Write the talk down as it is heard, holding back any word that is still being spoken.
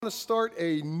To start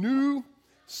a new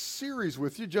series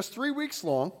with you, just 3 weeks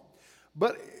long,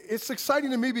 but it's exciting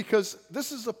to me because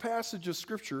this is a passage of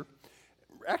Scripture,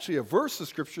 actually a verse of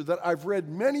Scripture that I've read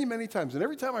many, many times, and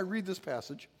every time I read this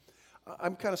passage,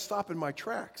 I'm kind of stopping my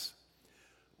tracks,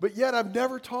 but yet I've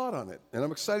never taught on it, and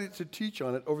I'm excited to teach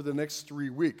on it over the next 3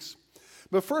 weeks.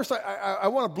 But first, I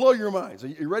want to blow your minds. Are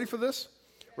you ready for this?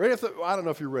 Ready? I don't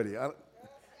know if you're ready.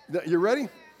 You ready?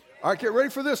 All right, get ready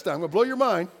for this now. I'm going to blow your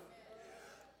mind.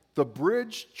 The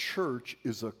Bridge Church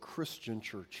is a Christian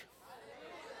church.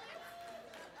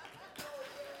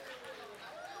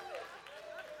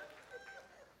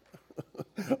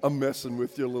 I'm messing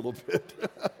with you a little bit.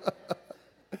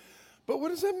 But what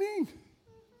does that mean?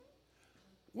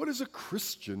 What is a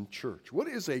Christian church? What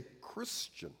is a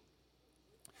Christian?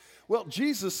 Well,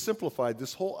 Jesus simplified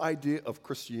this whole idea of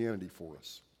Christianity for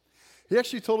us. He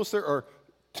actually told us there are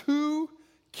 2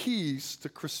 keys to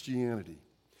Christianity.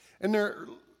 And they're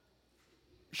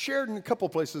shared in a couple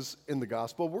places in the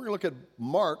gospel. We're going to look at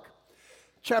Mark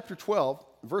chapter 12,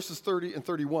 verses 30 and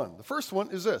 31. The first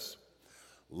one is this: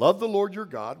 love the Lord your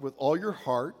God with all your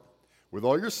heart, with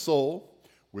all your soul,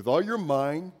 with all your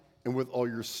mind, and with all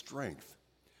your strength.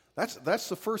 That's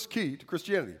the first key to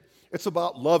Christianity. It's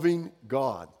about loving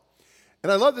God.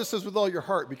 And I love this says with all your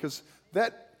heart because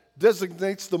that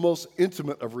designates the most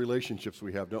intimate of relationships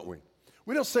we have, don't we?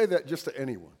 We don't say that just to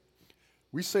anyone.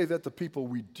 We say that to people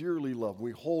we dearly love,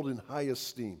 we hold in high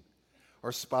esteem.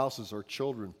 Our spouses, our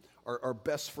children, our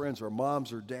best friends, our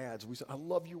moms or dads. We say, I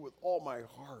love you with all my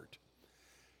heart.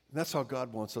 And that's how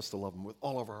God wants us to love him, with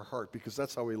all of our heart, because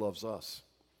that's how he loves us.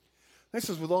 And he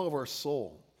says with all of our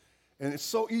soul. And it's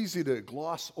so easy to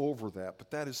gloss over that,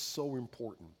 but that is so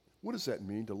important. What does that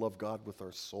mean, to love God with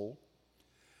our soul?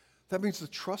 That means to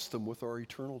trust him with our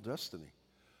eternal destiny.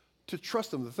 To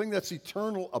trust him. The thing that's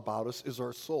eternal about us is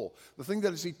our soul. The thing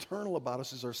that is eternal about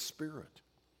us is our spirit.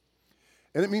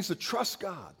 And it means to trust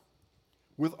God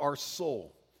with our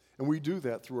soul. And we do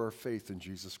that through our faith in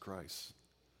Jesus Christ.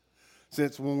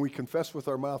 Since when we confess with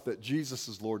our mouth that Jesus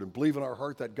is Lord and believe in our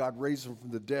heart that God raised him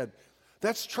from the dead,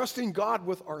 that's trusting God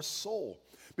with our soul.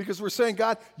 Because we're saying,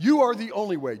 God, you are the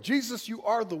only way. Jesus, you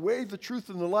are the way, the truth,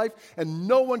 and the life, and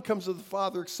no one comes to the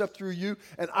Father except through you.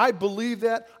 And I believe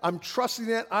that. I'm trusting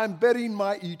that. I'm betting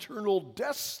my eternal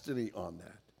destiny on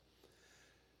that.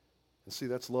 And see,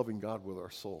 that's loving God with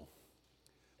our soul.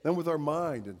 Then with our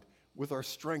mind and with our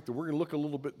strength, and we're going to look a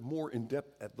little bit more in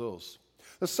depth at those.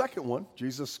 The second one,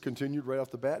 Jesus continued right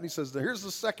off the bat, and he says, now here's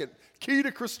the second key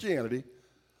to Christianity: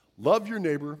 love your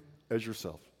neighbor as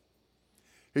yourself.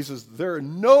 He says, there are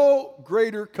no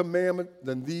greater commandment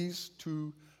than these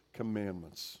 2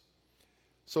 commandments.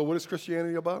 So what is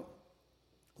Christianity about?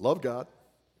 Love God,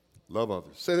 love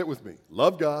others. Say that with me.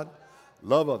 Love God,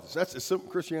 love others. That's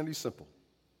simple. Christianity is simple.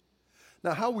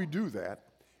 Now, how we do that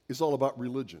is all about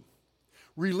religion.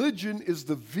 Religion is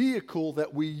the vehicle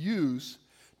that we use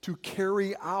to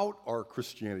carry out our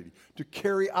Christianity, to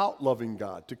carry out loving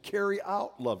God, to carry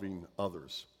out loving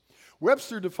others.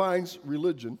 Webster defines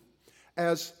religion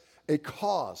as a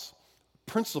cause,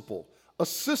 principle, a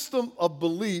system of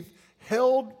belief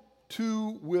held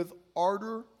to with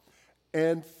ardor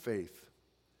and faith.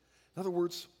 In other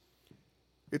words,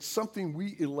 it's something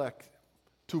we elect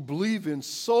to believe in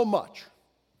so much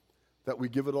that we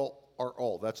give it our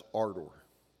all. That's ardor.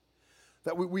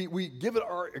 That we give it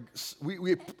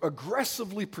we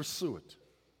aggressively pursue it.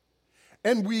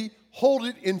 And we hold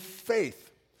it in faith.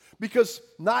 Because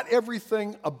not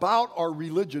everything about our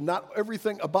religion, not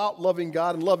everything about loving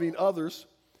God and loving others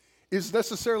is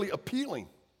necessarily appealing.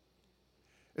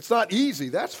 It's not easy,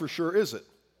 that's for sure, is it?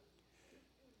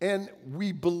 And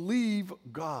we believe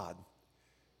God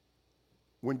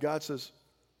when God says,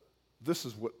 this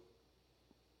is what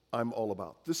I'm all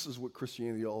about. This is what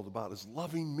Christianity is all about, is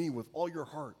loving me with all your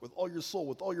heart, with all your soul,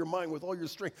 with all your mind, with all your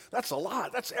strength. That's a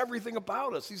lot. That's everything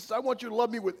about us. He says, I want you to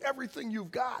love me with everything you've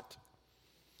got.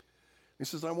 He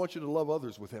says, I want you to love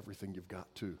others with everything you've got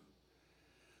too.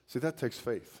 See, that takes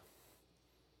faith.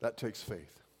 That takes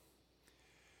faith.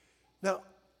 Now,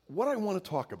 what I want to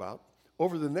talk about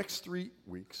over the next 3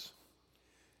 weeks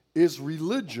is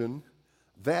religion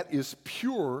that is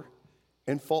pure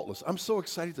and faultless. I'm so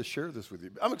excited to share this with you.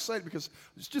 I'm excited because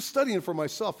just studying it for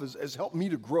myself has helped me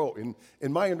to grow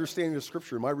in my understanding of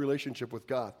Scripture, in my relationship with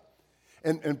God.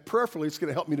 And prayerfully, it's going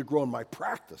to help me to grow in my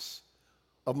practice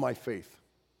of my faith.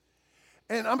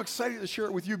 And I'm excited to share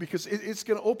it with you because it's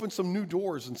going to open some new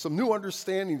doors and some new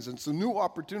understandings and some new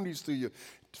opportunities to you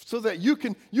so that you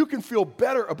can feel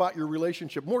better about your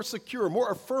relationship, more secure,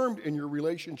 more affirmed in your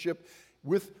relationship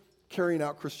with carrying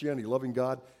out Christianity, loving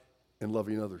God and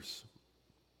loving others.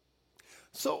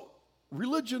 So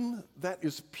religion that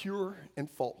is pure and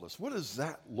faultless, what does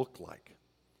that look like?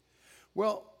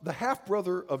 Well, the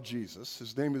half-brother of Jesus,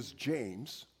 his name is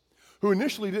James, who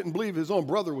initially didn't believe his own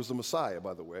brother was the Messiah,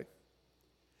 by the way,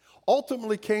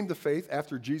 ultimately came to faith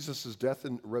after Jesus' death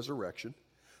and resurrection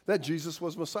that Jesus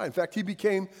was Messiah. In fact, he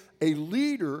became a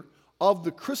leader of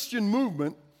the Christian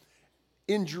movement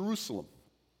in Jerusalem.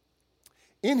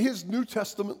 In his New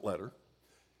Testament letter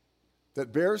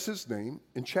that bears his name,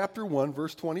 in chapter 1,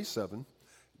 verse 27,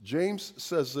 James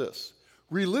says this: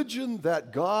 religion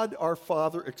that God our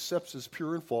Father accepts as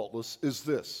pure and faultless is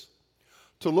this: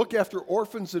 to look after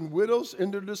orphans and widows in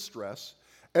their distress,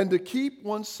 and to keep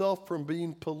oneself from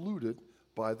being polluted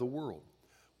by the world.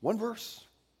 One verse.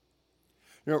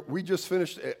 You know, we just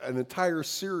finished an entire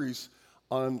series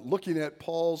on looking at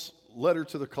Paul's letter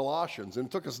to the Colossians, and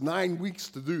it took us 9 weeks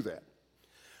to do that.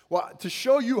 Well, to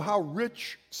show you how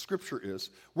rich Scripture is,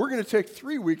 we're going to take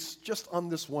 3 weeks just on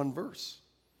this one verse,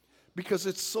 because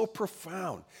it's so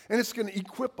profound, and it's going to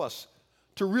equip us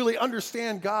to really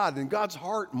understand God and God's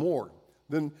heart more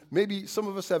than maybe some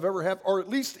of us have ever have, or at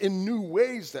least in new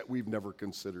ways that we've never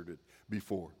considered it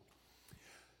before.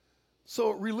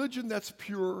 So, religion that's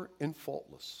pure and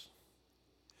faultless.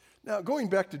 Now, going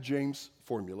back to James'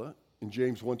 formula in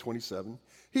James 1:27,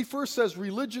 he first says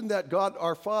religion that God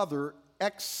our Father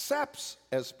accepts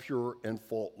as pure and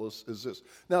faultless is this.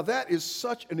 Now, that is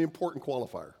such an important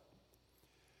qualifier.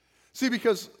 See,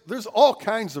 because there's all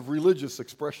kinds of religious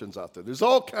expressions out there. There's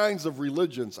all kinds of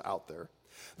religions out there.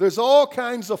 There's all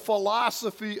kinds of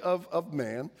philosophy of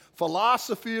man,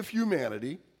 philosophy of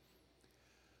humanity,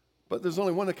 but there's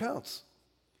only one that counts.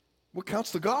 What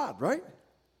counts to God, right?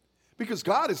 Because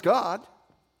God is God.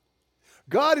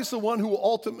 God is the one who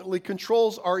ultimately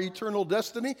controls our eternal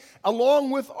destiny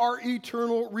along with our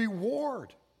eternal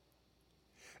reward.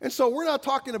 And so we're not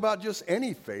talking about just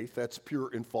any faith that's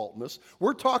pure and faultless.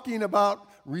 We're talking about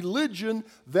religion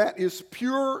that is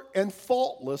pure and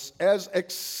faultless as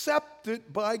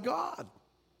accepted by God.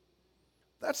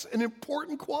 That's an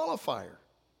important qualifier.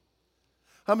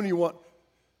 How many of you want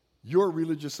your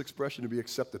religious expression to be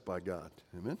accepted by God?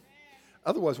 Amen?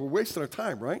 Otherwise, we're wasting our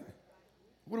time, right?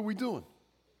 What are we doing?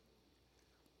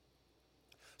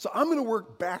 So I'm going to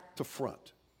work back to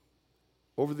front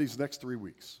over these next 3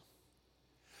 weeks.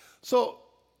 So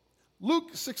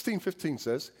Luke 16:15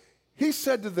 says, he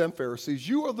said to them, Pharisees,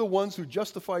 you are the ones who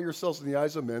justify yourselves in the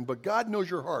eyes of men, but God knows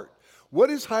your heart. What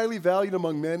is highly valued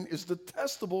among men is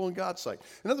detestable in God's sight.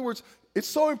 In other words, it's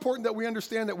so important that we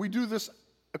understand that we do this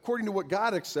according to what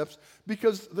God accepts,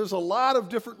 because there's a lot of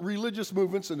different religious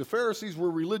movements, and the Pharisees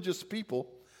were religious people,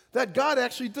 that God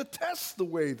actually detests the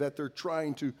way that they're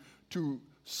trying to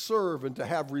serve and to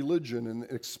have religion and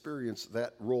experience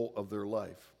that role of their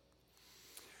life.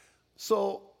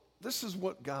 So this is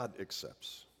what God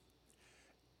accepts.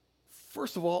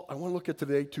 First of all, I want to look at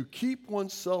today to keep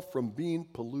oneself from being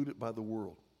polluted by the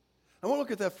world. I want to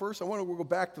look at that first. I want to go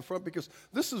back to the front because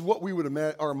this is what we would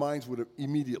our minds would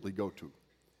immediately go to.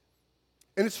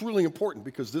 And it's really important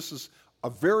because this is a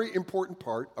very important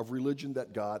part of religion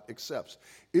that God accepts,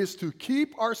 is to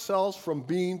keep ourselves from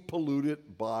being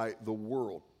polluted by the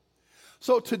world.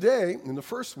 So today, in the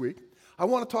first week, I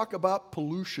want to talk about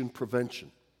pollution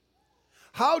prevention.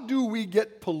 How do we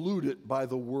get polluted by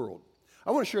the world?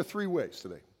 I want to share 3 ways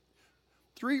today.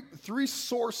 Three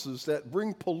sources that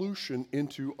bring pollution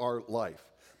into our life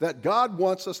that God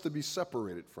wants us to be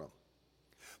separated from.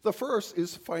 The first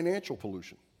is financial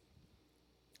pollution.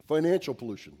 Financial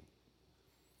pollution.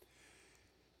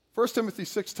 1 Timothy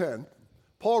 6:10,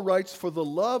 Paul writes, for the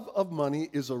love of money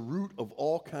is a root of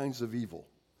all kinds of evil.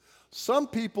 Some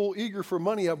people eager for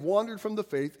money have wandered from the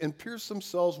faith and pierced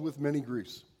themselves with many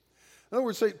griefs. In other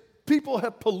words, people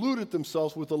have polluted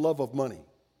themselves with the love of money.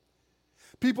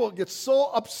 People get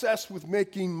so obsessed with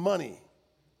making money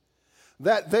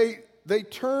that they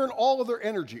turn all of their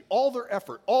energy, all their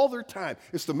effort, all their time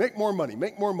is to make more money,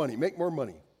 make more money, make more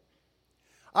money.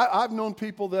 I've known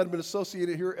people that have been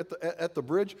associated here at the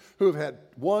bridge who have had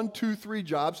 1, 2, 3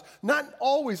 jobs, not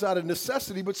always out of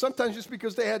necessity, but sometimes just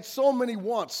because they had so many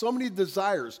wants, so many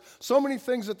desires, so many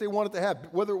things that they wanted to have,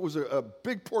 whether it was a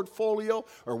big portfolio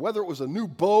or whether it was a new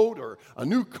boat or a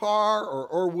new car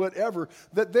or whatever,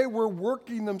 that they were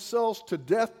working themselves to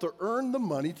death to earn the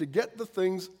money to get the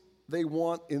things they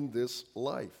want in this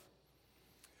life.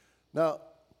 Now,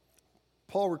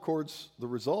 Paul records the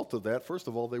result of that. First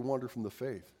of all, they wander from the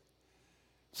faith.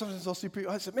 Sometimes I'll see people,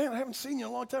 I said, man, I haven't seen you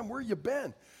in a long time. Where you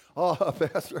been? Oh,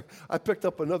 Pastor, I picked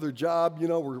up another job. You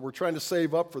know, we're trying to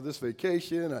save up for this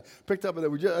vacation. I picked up,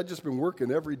 I've just been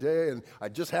working every day, and I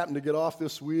just happened to get off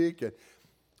this week.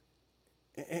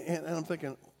 And I'm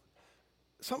thinking,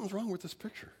 something's wrong with this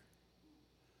picture,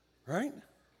 right?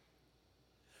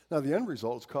 Now, the end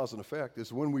result is cause and effect,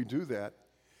 is when we do that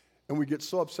and we get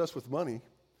so obsessed with money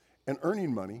and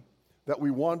earning money that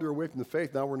we wander away from the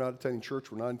faith. Now we're not attending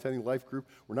church, we're not attending life group,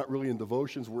 we're not really in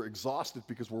devotions, we're exhausted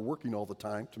because we're working all the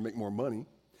time to make more money.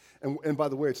 And by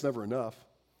the way, it's never enough.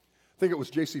 I think it was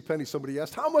J.C. Penney, somebody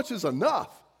asked, how much is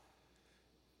enough?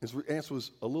 His answer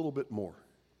was a little bit more.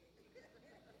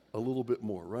 A little bit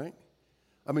more, right?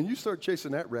 I mean, you start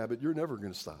chasing that rabbit, you're never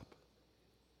going to stop.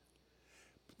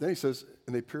 But then he says,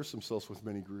 and they pierce themselves with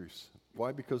many griefs.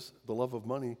 Why? Because the love of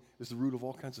money is the root of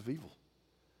all kinds of evil.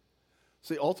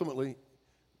 See, ultimately,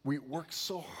 we work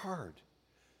so hard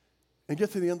and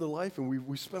get to the end of life, and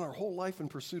we spend our whole life in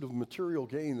pursuit of material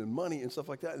gain and money and stuff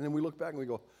like that, and then we look back and we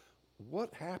go,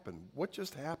 what happened? What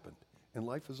just happened? And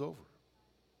life is over.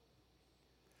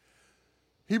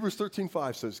 Hebrews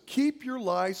 13:5 says, keep your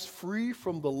lives free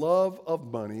from the love of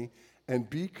money and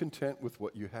be content with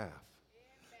what you have.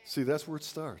 Amen. See, that's where it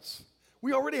starts.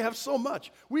 We already have so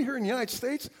much. We here in the United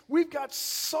States, we've got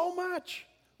so much.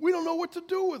 We don't know what to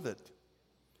do with it.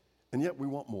 And yet we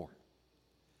want more.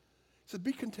 He said,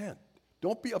 be content.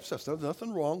 Don't be obsessed. There's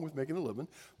nothing wrong with making a living.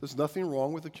 There's nothing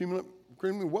wrong with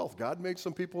accumulating wealth. God made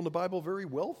some people in the Bible very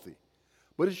wealthy.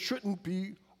 But it shouldn't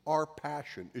be our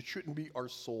passion. It shouldn't be our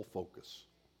sole focus.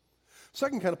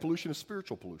 Second kind of pollution is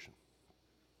spiritual pollution.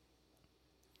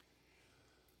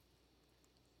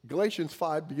 Galatians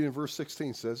 5, beginning in verse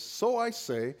 16 says, so I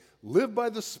say, live by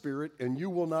the Spirit, and you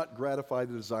will not gratify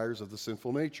the desires of the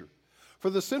sinful nature. For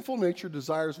the sinful nature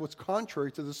desires what's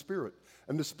contrary to the Spirit,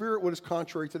 and the Spirit what is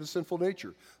contrary to the sinful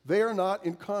nature. They are not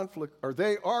in conflict, or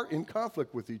they are in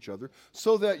conflict with each other,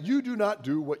 so that you do not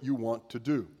do what you want to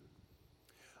do.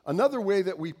 Another way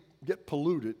that we get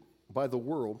polluted by the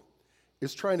world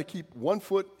is trying to keep one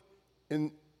foot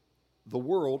in the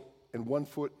world and one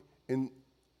foot in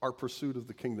our pursuit of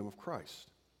the kingdom of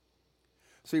Christ.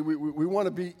 See, we want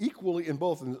to be equally in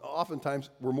both, and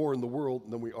oftentimes we're more in the world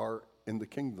than we are in the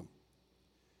kingdom.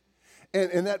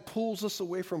 And that pulls us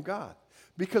away from God,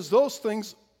 because those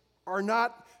things are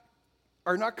not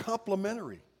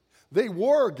complementary. They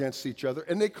war against each other,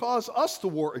 and they cause us to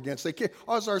war against. They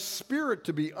cause our spirit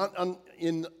to be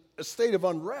in a state of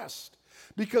unrest,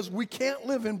 because we can't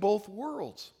live in both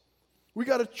worlds. We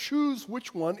got to choose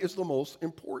which one is the most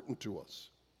important to us.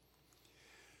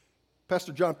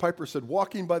 Pastor John Piper said,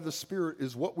 walking by the Spirit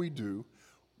is what we do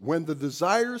when the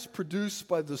desires produced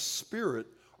by the Spirit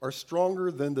are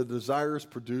stronger than the desires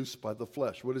produced by the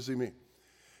flesh. What does he mean?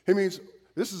 He means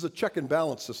this is a check and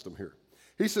balance system here.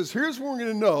 He says, here's where we're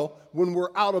going to know when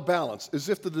we're out of balance, is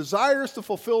if the desires to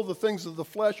fulfill the things of the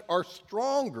flesh are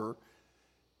stronger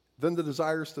than the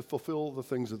desires to fulfill the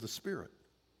things of the Spirit.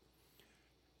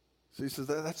 So he says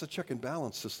that's a check and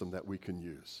balance system that we can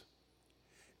use.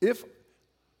 If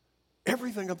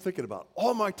everything I'm thinking about,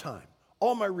 all my time,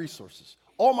 all my resources,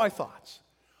 all my thoughts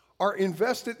are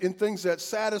invested in things that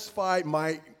satisfy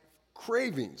my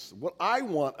cravings, what I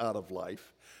want out of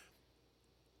life,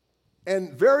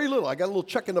 and very little, I got a little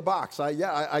check in the box.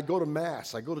 I go to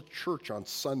Mass. I go to church on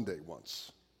Sunday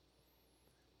once.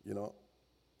 You know,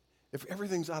 if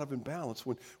everything's out of imbalance,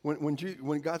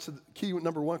 when God said, key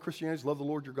number one, Christianity is love the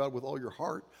Lord your God with all your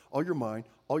heart, all your mind,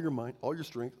 all your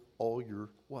strength, all your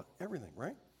what? Everything,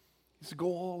 right? He said, go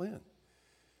all in.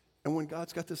 And when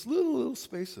God's got this little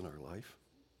space in our life,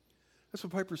 that's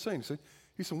what Piper's saying.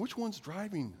 He said, which one's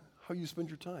driving how you spend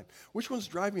your time? Which one's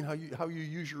driving how you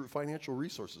use your financial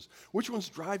resources? Which one's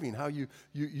driving how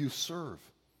you serve?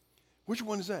 Which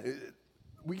one is that?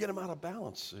 We get them out of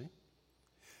balance, see?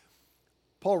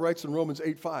 Paul writes in Romans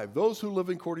 8:5, those who live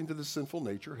according to the sinful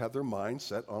nature have their mind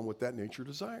set on what that nature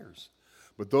desires.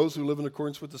 But those who live in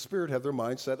accordance with the Spirit have their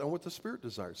mind set on what the Spirit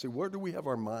desires. See, where do we have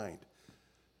our mind?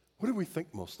 What do we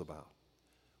think most about?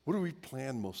 What do we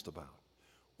plan most about?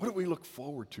 What do we look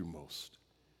forward to most?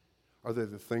 Are they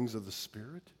the things of the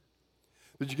Spirit?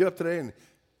 Did you get up today and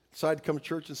decide to come to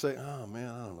church and say, oh, man,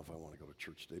 I don't know if I want to go to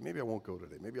church today. Maybe I won't go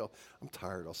today. Maybe I'm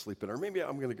tired. I'll sleep in. Or maybe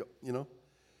I'm going to go, you know.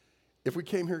 If we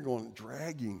came here going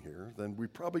dragging here, then we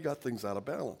probably got things out of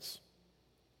balance.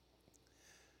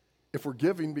 If we're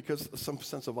giving because of some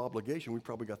sense of obligation, we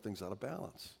probably got things out of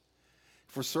balance.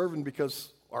 If we're serving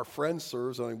because our friend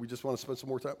serves and we just want to spend some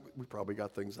more time, we probably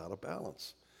got things out of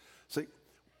balance. See,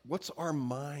 what's our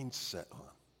mind set on?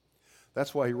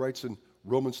 That's why he writes in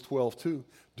Romans 12:2,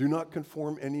 do not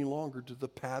conform any longer to the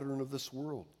pattern of this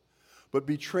world, but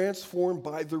be transformed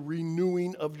by the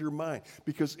renewing of your mind,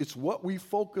 because it's what we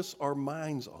focus our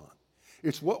minds on.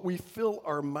 It's what we fill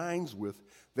our minds with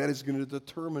that is going to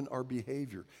determine our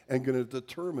behavior and going to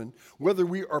determine whether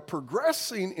we are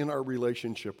progressing in our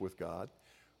relationship with God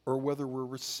or whether we're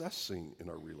recessing in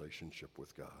our relationship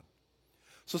with God.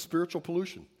 So spiritual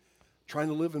pollution, trying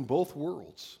to live in both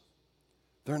worlds,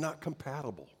 they're not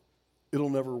compatible. It'll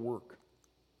never work.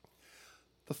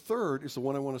 The third is the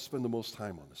one I want to spend the most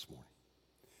time on this morning,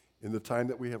 in the time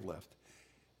that we have left,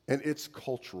 and it's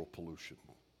cultural pollution.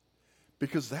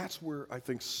 Because that's where I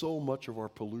think so much of our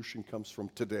pollution comes from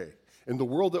today. In the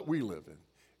world that we live in,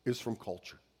 is from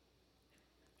culture.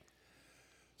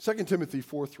 2 Timothy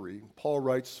 4:3, Paul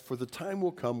writes, "For the time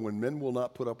will come when men will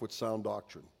not put up with sound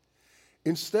doctrine.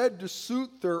 Instead, to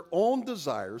suit their own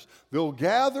desires, they'll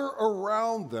gather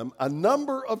around them a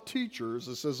number of teachers,"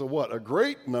 it says a what? A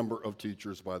great number of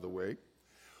teachers, by the way,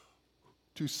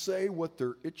 "to say what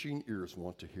their itching ears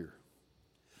want to hear."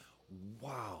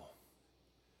 Wow.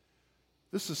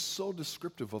 This is so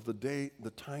descriptive of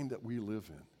the time that we live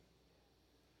in.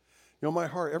 You know, my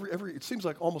heart, it seems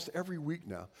like almost every week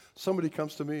now, somebody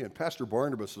comes to me, and Pastor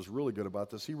Barnabas is really good about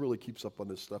this. He really keeps up on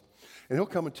this stuff. And he'll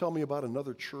come and tell me about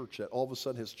another church that all of a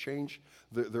sudden has changed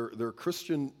their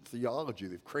Christian theology.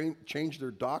 They've changed their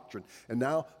doctrine, and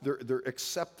now they're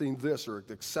accepting this or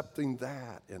accepting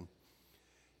that. And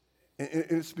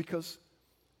it's because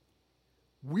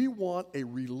we want a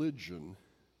religion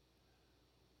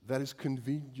that is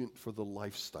convenient for the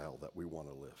lifestyle that we want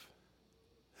to live.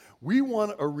 We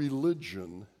want a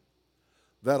religion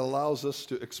that allows us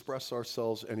to express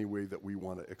ourselves any way that we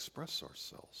want to express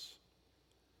ourselves.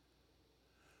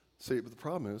 See, but the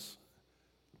problem is,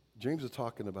 James is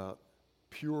talking about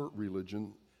pure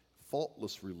religion,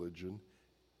 faultless religion,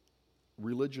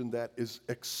 religion that is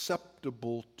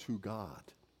acceptable to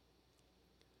God.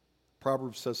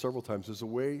 Proverbs says several times, there's a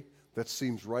way that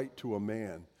seems right to a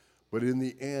man, but in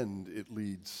the end, it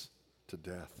leads to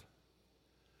death.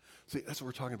 See, that's what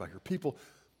we're talking about here.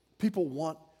 People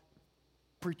want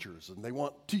preachers and they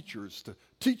want teachers to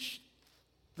teach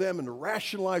them and to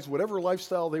rationalize whatever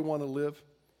lifestyle they want to live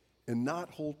and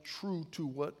not hold true to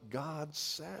what God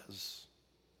says.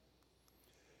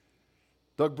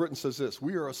 Doug Britton says this,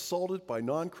 "We are assaulted by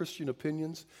non-Christian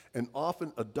opinions and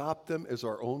often adopt them as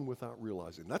our own without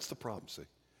realizing." That's the problem, see.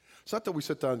 It's not that we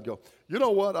sit down and go, you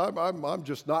know what, I'm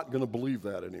just not going to believe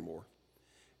that anymore.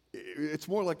 It's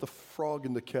more like the frog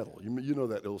in the kettle. You know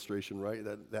that illustration, right?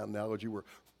 That analogy where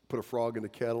put a frog in a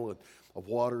kettle of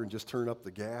water and just turn up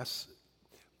the gas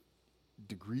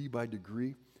degree by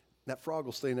degree. That frog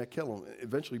will stay in that kettle and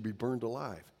eventually be burned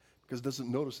alive because it doesn't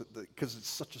notice it because it's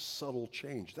such a subtle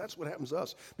change. That's what happens to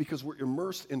us because we're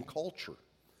immersed in culture.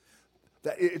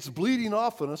 That it's bleeding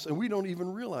off on us and we don't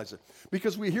even realize it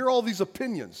because we hear all these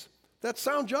opinions that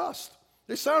sound just.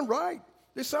 They sound right.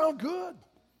 They sound good.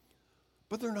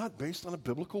 But they're not based on a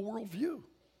biblical worldview.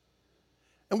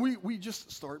 And we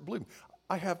just start believing.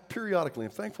 I have periodically,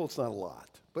 I'm thankful it's not a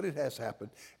lot, but it has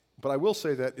happened. But I will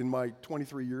say that in my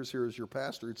 23 years here as your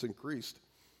pastor, it's increased.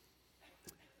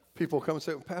 People come and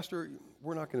say, "Pastor,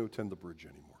 we're not going to attend the bridge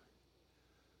anymore."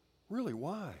 Really,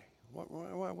 why?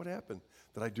 What happened?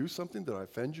 Did I do something? Did I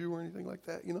offend you or anything like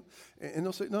that? You know? And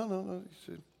they'll say, no.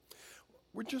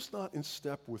 We're just not in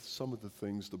step with some of the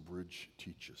things the bridge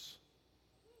teaches.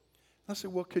 I say,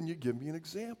 well, can you give me an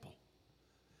example?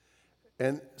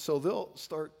 And so they'll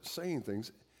start saying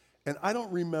things, and I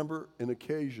don't remember an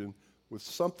occasion with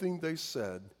something they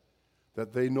said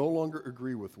that they no longer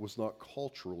agree with was not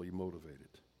culturally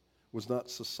motivated, was not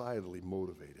societally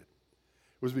motivated.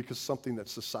 It was because something that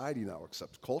society now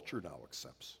accepts, culture now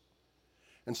accepts.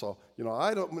 And so,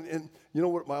 I don't, and you know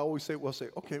what I always say? Well,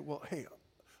 okay, well, hey,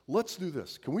 let's do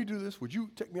this. Can we do this? Would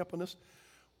you take me up on this?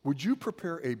 Would you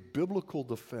prepare a biblical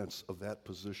defense of that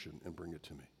position and bring it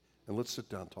to me? And let's sit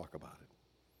down and talk about it.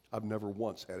 I've never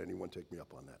once had anyone take me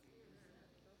up on that.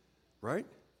 Right?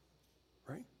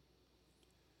 Right?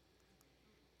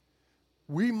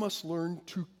 We must learn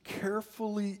to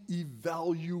carefully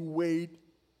evaluate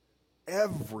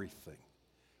everything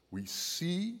we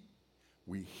see,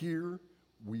 we hear,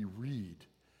 we read.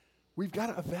 We've got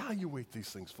to evaluate these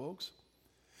things, folks.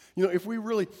 If we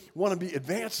really want to be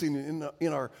advancing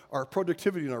in our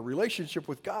productivity and our relationship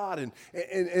with God,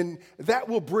 and that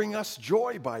will bring us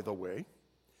joy, by the way.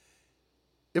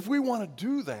 If we want to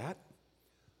do that,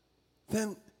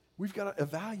 then we've got to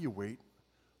evaluate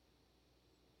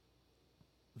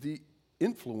the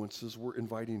influences we're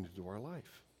inviting into our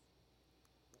life.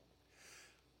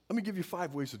 Let me give you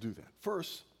 5 ways to do that.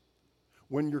 First,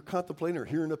 when you're contemplating or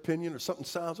hearing an opinion or something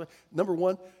sounds like, number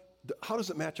one, how does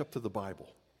it match up to the Bible?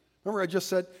 Remember I just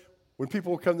said, when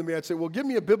people would come to me, I'd say, well, give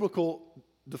me a biblical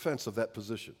defense of that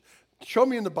position. Show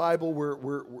me in the Bible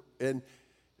where and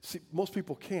see, most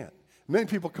people can't. Many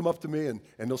people come up to me and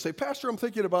they'll say, Pastor, I'm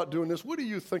thinking about doing this. What do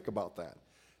you think about that?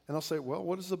 And I'll say, well,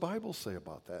 what does the Bible say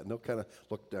about that? And they'll kind of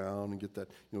look down and get that,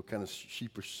 kind of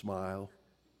sheepish smile.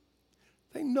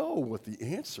 They know what the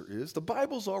answer is. The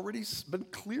Bible's already been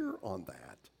clear on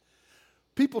that.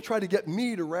 People try to get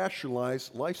me to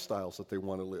rationalize lifestyles that they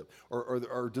want to live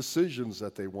or decisions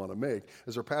that they want to make.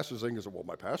 As their pastor's saying, well,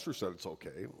 my pastor said it's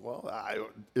okay. Well,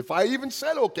 if I even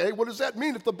said okay, what does that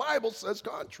mean if the Bible says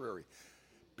contrary?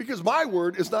 Because my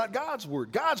word is not God's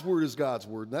word. God's word is God's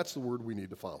word, and that's the word we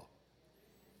need to follow.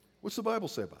 What's the Bible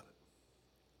say about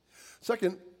it?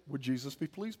 Second, would Jesus be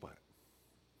pleased by it?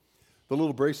 The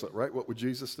little bracelet, right? What would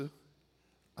Jesus do?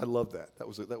 I love that. That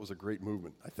was a great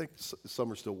movement. I think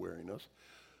some are still wearing those.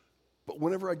 But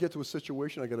whenever I get to a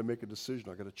situation, I got to make a decision.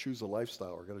 I got to choose a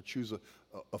lifestyle. I got to choose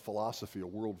a philosophy, a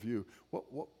worldview.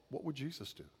 What would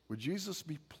Jesus do? Would Jesus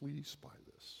be pleased by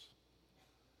this?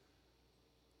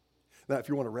 Now, if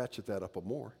you want to ratchet that up a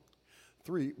more,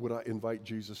 3, would I invite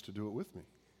Jesus to do it with me?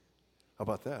 How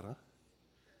about that,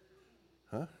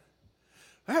 huh?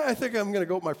 I think I'm going to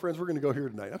go with my friends. We're going to go here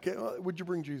tonight. Okay, well, would you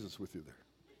bring Jesus with you there?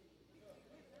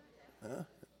 Huh?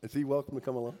 Is he welcome to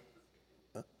come along?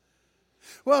 Huh?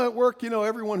 Well, at work,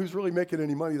 everyone who's really making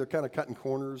any money, they're kind of cutting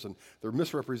corners and they're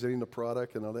misrepresenting the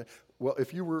product and all that. Well,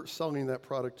 if you were selling that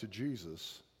product to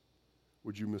Jesus,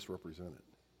 would you misrepresent it?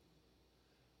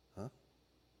 Huh?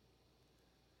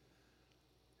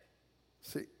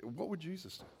 See, what would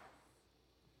Jesus do?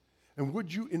 And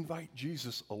would you invite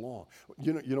Jesus along?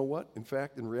 You know what? In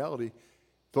fact, in reality,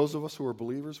 those of us who are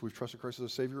believers, we've trusted Christ as a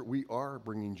Savior, we are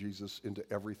bringing Jesus into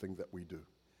everything that we do.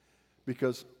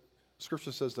 Because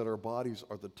Scripture says that our bodies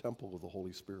are the temple of the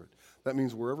Holy Spirit. That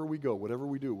means wherever we go, whatever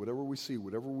we do, whatever we see,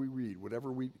 whatever we read,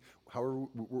 however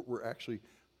we're actually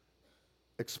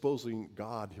exposing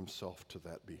God himself to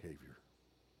that behavior.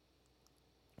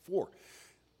 4,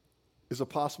 is it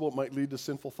possible it might lead to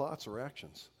sinful thoughts or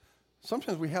actions?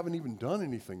 Sometimes we haven't even done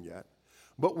anything yet,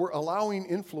 but we're allowing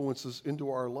influences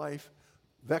into our life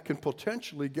that can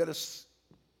potentially get us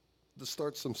to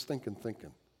start some stinking thinking.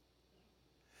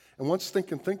 And once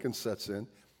stinking thinking sets in,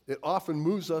 it often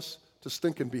moves us to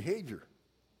stinking behavior.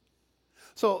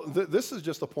 So this is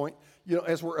just a point,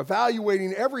 as we're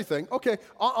evaluating everything, okay,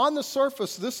 on the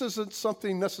surface, this isn't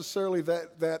something necessarily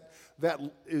that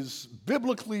is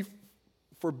biblically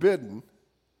forbidden,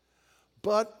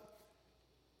 but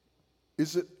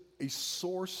is it a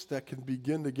source that can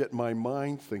begin to get my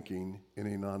mind thinking in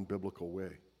a non-biblical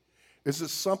way? Is it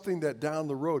something that down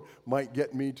the road might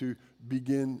get me to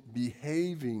begin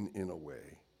behaving in a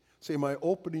way? Say, am I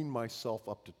opening myself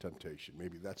up to temptation?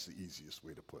 Maybe that's the easiest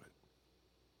way to put it.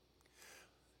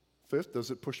 5th, does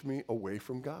it push me away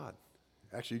from God?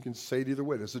 Actually, you can say it either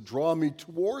way. Does it draw me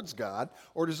towards God,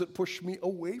 or does it push me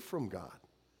away from God?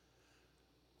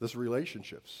 These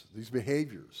relationships, these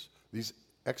behaviors, these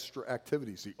extra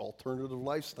activities, the alternative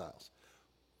lifestyles.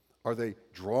 Are they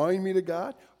drawing me to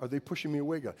God? Are they pushing me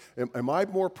away, God? Am I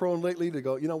more prone lately to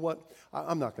go, you know what,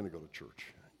 I'm not going to go to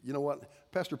church. You know what,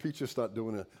 Pastor Pete's just not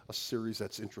doing a series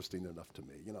that's interesting enough to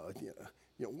me.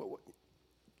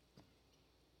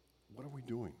 What are we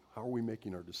doing? How are we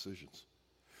making our decisions?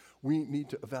 We need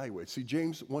to evaluate. See,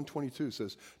 James 1:22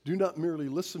 says, do not merely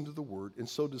listen to the word and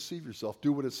so deceive yourself.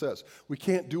 Do what it says. We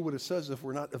can't do what it says if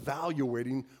we're not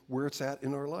evaluating where it's at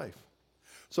in our life.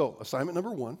 So, assignment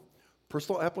number 1,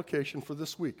 personal application for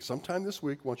this week. Sometime this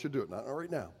week, I want you to do it. Not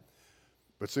right now,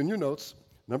 but it's in your notes.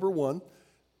 Number 1,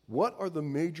 what are the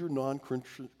major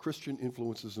non-Christian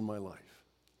influences in my life?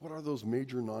 What are those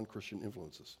major non-Christian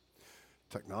influences?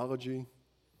 Technology,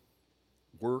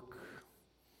 work,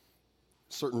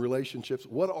 certain relationships.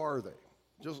 What are they?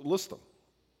 Just list them.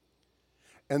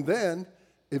 And then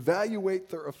evaluate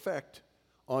their effect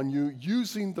on you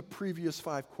using the previous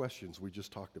 5 questions we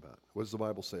just talked about. What does the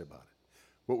Bible say about it?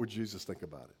 What would Jesus think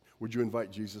about it? Would you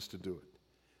invite Jesus to do it?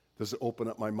 Does it open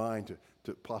up my mind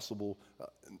to possible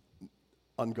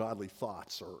ungodly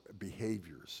thoughts or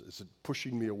behaviors? Is it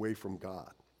pushing me away from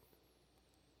God?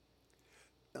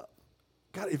 Now,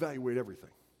 got to evaluate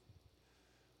everything.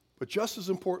 But just as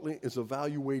importantly as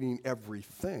evaluating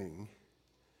everything,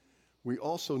 we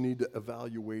also need to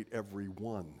evaluate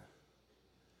everyone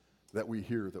that we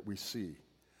hear, that we see,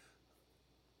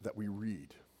 that we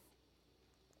read.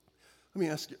 Let me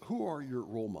ask you, who are your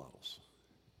role models?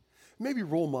 Maybe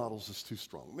role models is too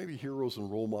strong. Maybe heroes and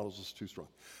role models is too strong.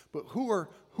 But who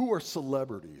are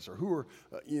celebrities, or who are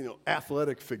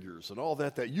athletic figures and all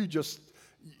that you just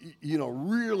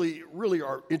really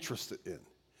are interested in?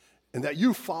 And that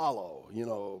you follow,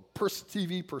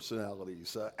 TV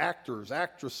personalities, actors,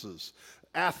 actresses,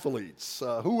 athletes,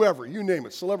 whoever, you name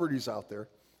it, celebrities out there.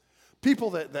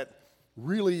 People that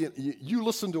really, you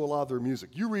listen to a lot of their music.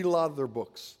 You read a lot of their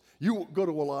books. You go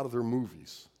to a lot of their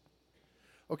movies.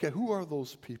 Okay, who are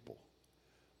those people?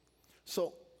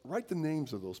 So write the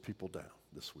names of those people down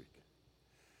this week.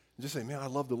 And just say, man, I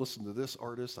love to listen to this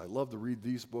artist. I love to read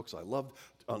these books. I love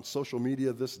on social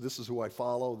media, this is who I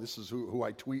follow. This is who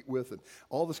I tweet with, and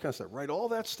all this kind of stuff. Write all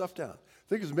that stuff down.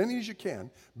 Think as many as you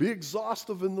can. Be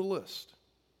exhaustive in the list.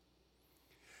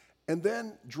 And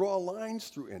then draw lines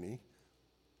through any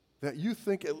that you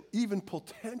think even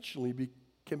potentially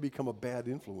can become a bad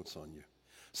influence on you.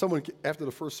 Someone, after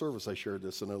the first service, I shared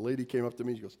this, and a lady came up to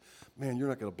me, she goes, man, you're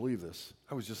not going to believe this.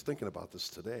 I was just thinking about this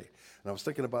today. And I was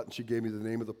thinking about it, and she gave me the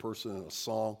name of the person and a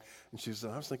song. And she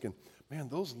said, I was thinking, man,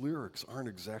 those lyrics aren't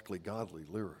exactly godly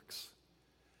lyrics.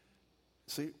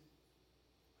 See,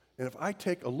 and if I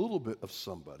take a little bit of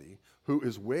somebody who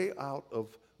is way out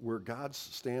of where God's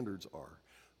standards are,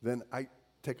 then I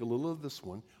take a little of this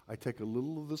one, I take a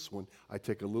little of this one, I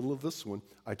take a little of this one,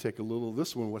 I take a little of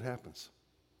this one, what happens?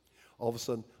 All of a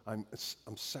sudden, I'm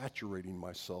saturating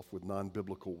myself with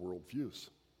non-biblical worldviews.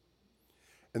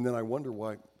 And then I wonder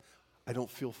why I don't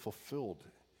feel fulfilled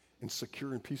and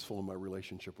secure and peaceful in my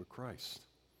relationship with Christ.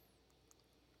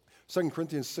 2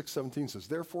 Corinthians 6:17 says,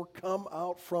 therefore come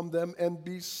out from them and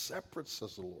be separate,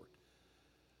 says the Lord.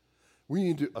 We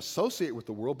need to associate with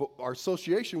the world, but our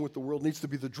association with the world needs to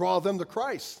be to draw them to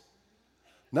Christ,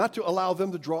 not to allow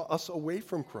them to draw us away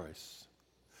from Christ.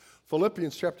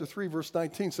 Philippians chapter 3, verse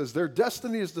 19 says, their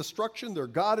destiny is destruction, their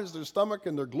God is their stomach,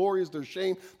 and their glory is their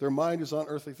shame. Their mind is on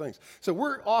earthly things. So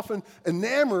we're often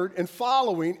enamored and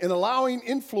following and allowing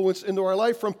influence into our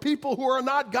life from people who are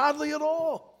not godly at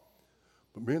all.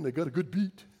 But man, they got a good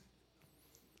beat.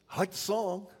 I like the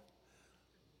song,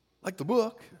 like the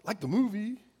book, like the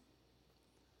movie.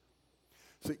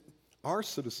 See, our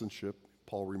citizenship,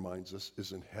 Paul reminds us,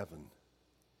 is in heaven.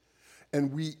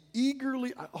 And we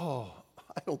eagerly,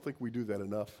 I don't think we do that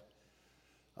enough.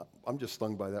 I'm just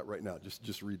stung by that right now,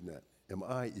 just reading that. Am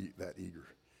I that eager?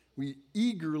 We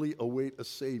eagerly await a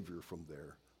Savior from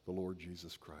there, the Lord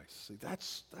Jesus Christ. See,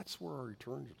 that's where our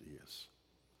eternity is.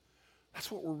 That's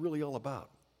what we're really all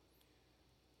about.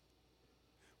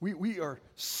 We are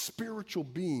spiritual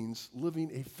beings living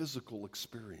a physical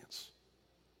experience.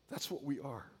 That's what we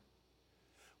are.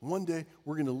 One day,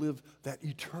 we're going to live that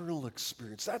eternal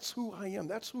experience. That's who I am.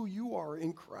 That's who you are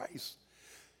in Christ.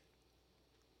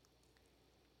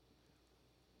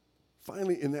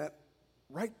 Finally, in that,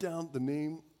 write down the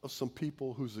name of some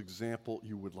people whose example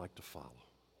you would like to follow.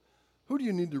 Who do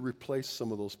you need to replace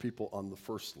some of those people on the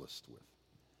first list with?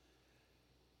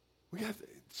 We have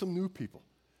some new people.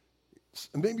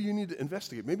 Maybe you need to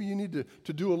investigate. Maybe you need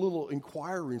to do a little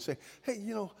inquiry and say, hey,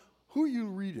 who are you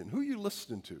reading? Who are you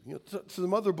listening to? To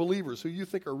some other believers who you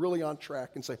think are really on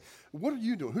track, and say, what are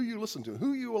you doing? Who are you listening to?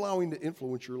 Who are you allowing to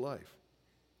influence your life?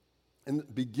 And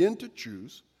begin to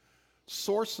choose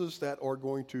sources that are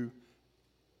going to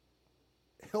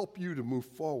help you to move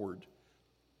forward,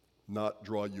 not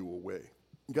draw you away.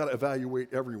 You got to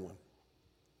evaluate everyone.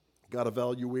 Got to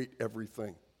evaluate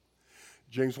everything.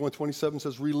 James 1:27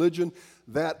 says, religion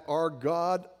that our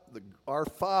God, our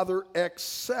Father,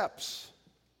 accepts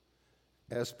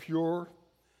as pure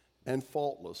and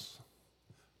faultless,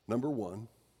 number one,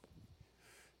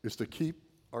 is to keep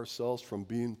ourselves from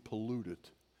being polluted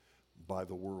by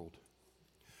the world.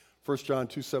 1 John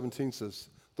 2:17 says,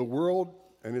 the world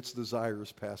and its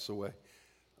desires pass away.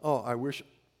 Oh, I wish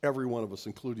every one of us,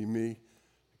 including me,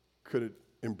 could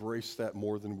embrace that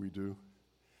more than we do.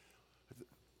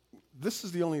 This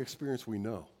is the only experience we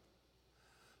know.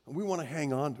 And we want to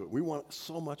hang on to it. We want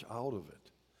so much out of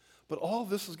it. But all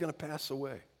this is going to pass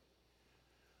away.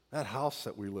 That house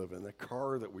that we live in, that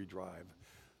car that we drive,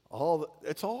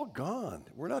 it's all gone.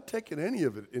 We're not taking any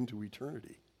of it into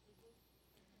eternity.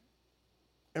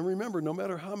 And remember, no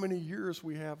matter how many years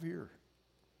we have here,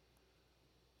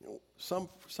 some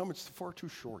it's far too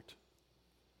short.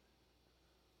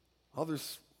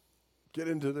 Others get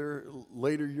into their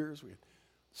later years. We had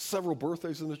several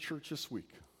birthdays in the church this week.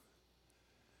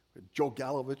 Joe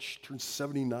Galovich turned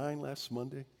 79 last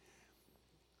Monday.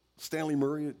 Stanley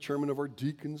Murray, chairman of our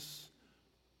deacons,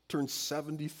 turned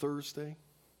 70 Thursday.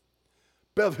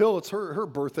 Bev Hill, it's her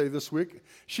birthday this week.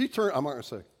 She turned, I'm not going to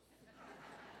say.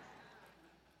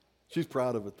 She's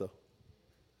proud of it, though.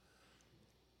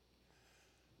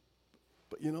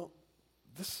 But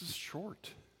this is short.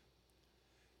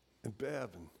 And Bev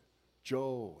and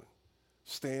Joe and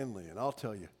Stanley, and I'll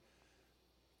tell you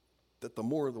that the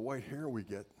more of the white hair we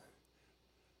get,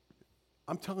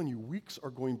 I'm telling you, weeks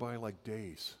are going by like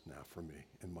days now for me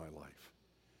in my life.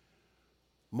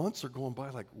 Months are going by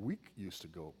like a week used to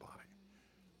go by.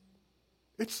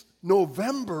 It's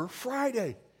November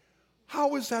Friday.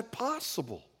 How is that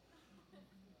possible?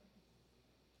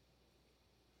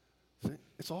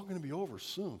 It's all going to be over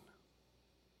soon.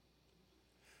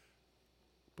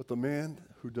 But the man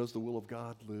who does the will of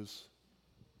God lives,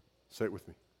 say it with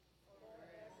me,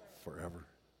 forever.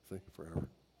 See, forever.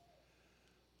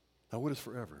 Now, what is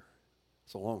forever?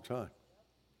 It's a long time.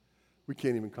 We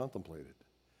can't even contemplate it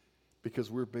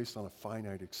because we're based on a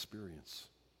finite experience.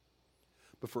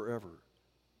 But forever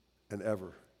and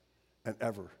ever and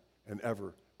ever and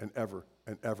ever and ever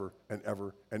and ever and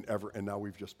ever and ever, and now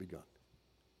we've just begun.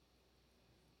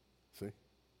 See?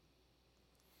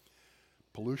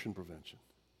 Pollution prevention.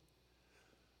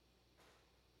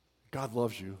 God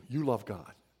loves you. You love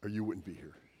God, or you wouldn't be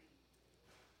here.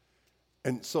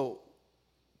 And so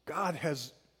God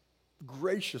has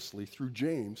graciously, through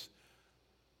James,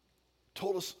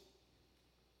 told us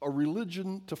a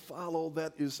religion to follow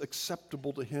that is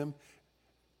acceptable to him,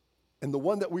 and the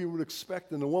one that we would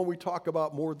expect, and the one we talk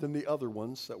about more than the other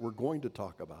ones that we're going to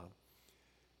talk about,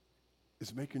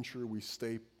 is making sure we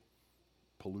stay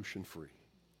pollution-free.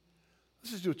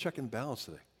 Let's just do a check and balance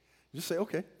today. Just say,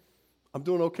 okay, I'm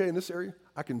doing okay in this area.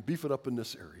 I can beef it up in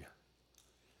this area.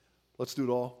 Let's do it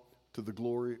all to the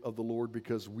glory of the Lord,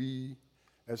 because we,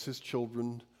 as his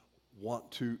children,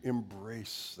 want to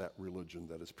embrace that religion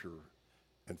that is pure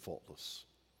and faultless.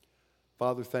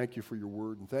 Father, thank you for your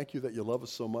word, and thank you that you love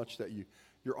us so much that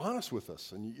you're honest with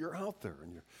us, and you're out there,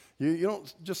 and you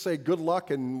don't just say good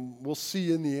luck and we'll see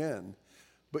you in the end,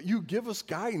 but you give us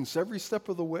guidance every step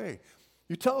of the way.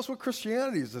 You tell us what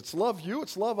Christianity is. It's love you,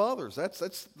 it's love others.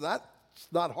 That's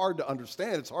not hard to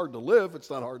understand. It's hard to live. It's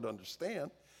not hard to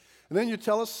understand. And then you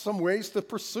tell us some ways to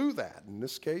pursue that. In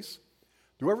this case,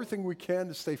 do everything we can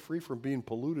to stay free from being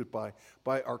polluted by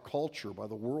our culture, by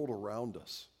the world around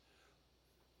us,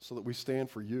 so that we stand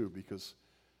for you, because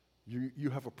you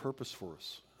have a purpose for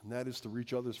us, and that is to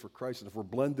reach others for Christ. And if we're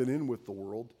blending in with the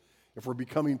world, if we're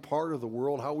becoming part of the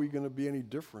world, how are we going to be any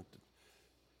different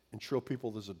and show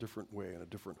people there's a different way and a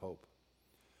different hope?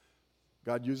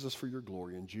 God, use us for your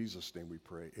glory. In Jesus' name we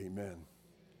pray. Amen.